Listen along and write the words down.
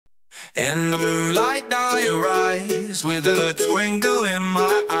In the moonlight now you rise, with a twinkle in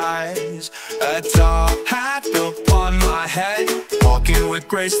my eyes. A dark hat built upon my head, walking with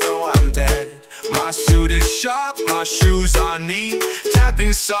grace though I'm dead. My suit is sharp, my shoes are neat,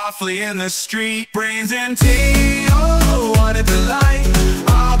 tapping softly in the street. Brains and tea, oh what a delight,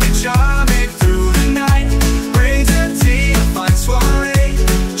 I'll be charming through the night. Brains and tea, a fine soiree,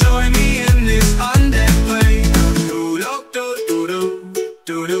 join me in this undead play.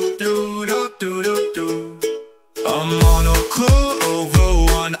 A monocle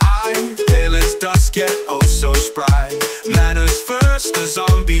over one eye, pale as dusk yet oh so spry. Manners first, the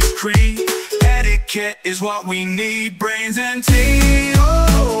zombies creed, etiquette is what we need. Brains and tea,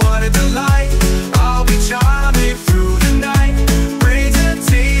 oh what a delight, I'll be charming through the night. Brains and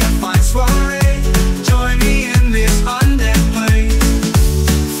tea, a fine soiree, join me in this undead play.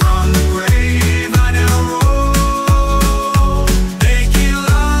 From the grave I now roll, making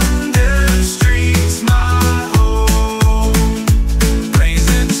London streets my home. Brains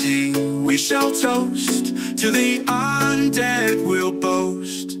and tea, we shall toast, to the undead we'll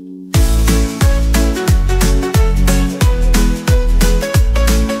boast.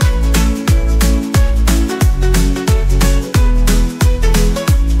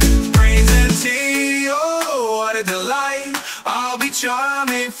 I'll be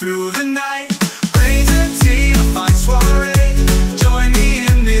charming through the night. Brains and tea, a fine soiree, join me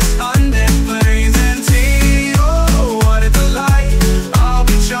in this undead plains and tea. Oh, what a delight, I'll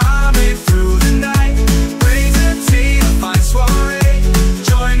be charming through the night. Brains and tea, a fine soiree,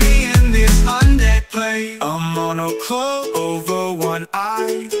 join me in this undead play. A monocle over one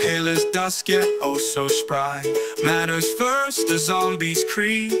eye, pale as dusk yet oh so spry. Manners first, the zombies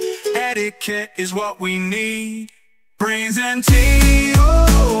creed, etiquette is what we need. Brains and tea,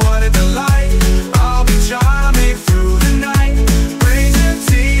 oh what a delight, I'll be charming through the night. Brains and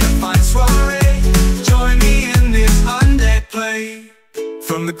tea, a fine soiree, join me in this undead play.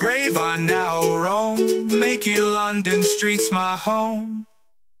 From the grave I now roam, making London streets my home.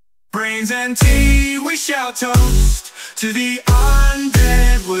 Brains and tea, we shall toast, to the undead